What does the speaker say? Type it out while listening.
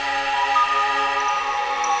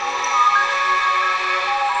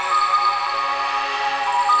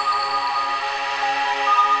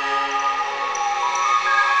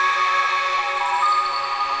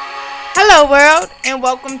Hello world, and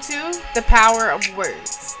welcome to The Power of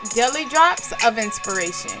Words, Daily Drops of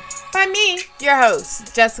Inspiration, by me, your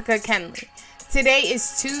host, Jessica Kenley. Today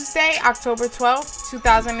is Tuesday, October 12th,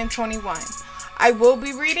 2021. I will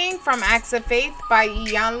be reading from Acts of Faith by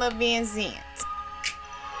Iyanla Vanzant.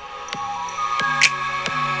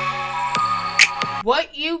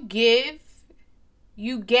 What you give,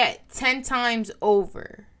 you get 10 times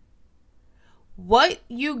over. What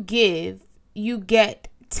you give, you get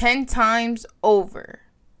 10 times over.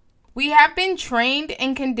 We have been trained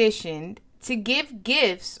and conditioned to give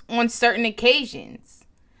gifts on certain occasions.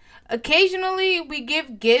 Occasionally, we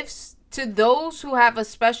give gifts to those who have a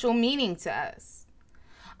special meaning to us.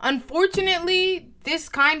 Unfortunately, this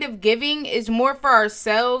kind of giving is more for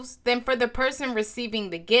ourselves than for the person receiving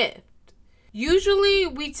the gift. Usually,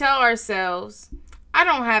 we tell ourselves, I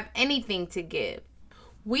don't have anything to give.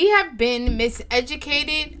 We have been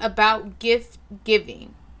miseducated about gift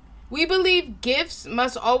giving. We believe gifts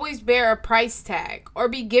must always bear a price tag or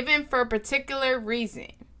be given for a particular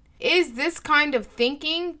reason. It is this kind of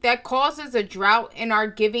thinking that causes a drought in our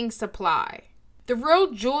giving supply. The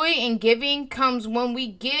real joy in giving comes when we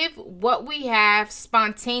give what we have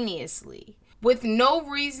spontaneously, with no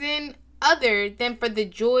reason other than for the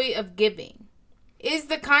joy of giving. It is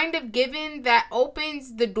the kind of giving that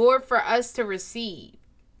opens the door for us to receive.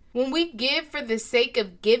 When we give for the sake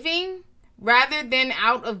of giving, rather than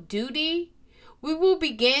out of duty, we will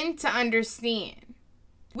begin to understand.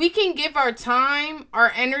 We can give our time,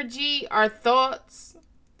 our energy, our thoughts.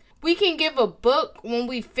 We can give a book when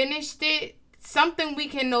we finished it, something we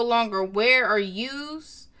can no longer wear or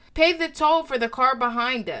use, pay the toll for the car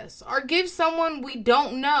behind us, or give someone we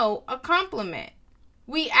don't know a compliment.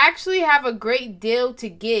 We actually have a great deal to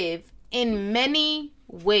give in many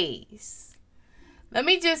ways. Let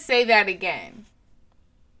me just say that again.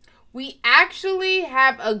 We actually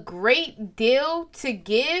have a great deal to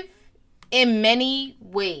give in many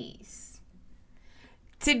ways.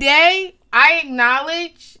 Today, I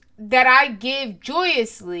acknowledge that I give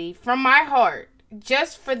joyously from my heart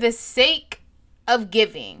just for the sake of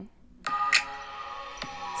giving.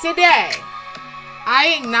 Today,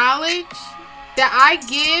 I acknowledge that I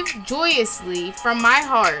give joyously from my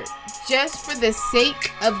heart just for the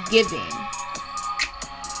sake of giving.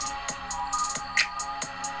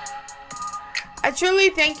 I truly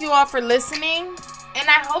thank you all for listening, and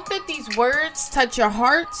I hope that these words touch your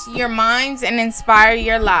hearts, your minds, and inspire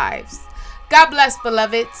your lives. God bless,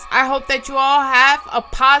 beloveds. I hope that you all have a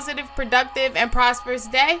positive, productive, and prosperous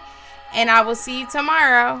day, and I will see you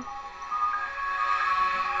tomorrow.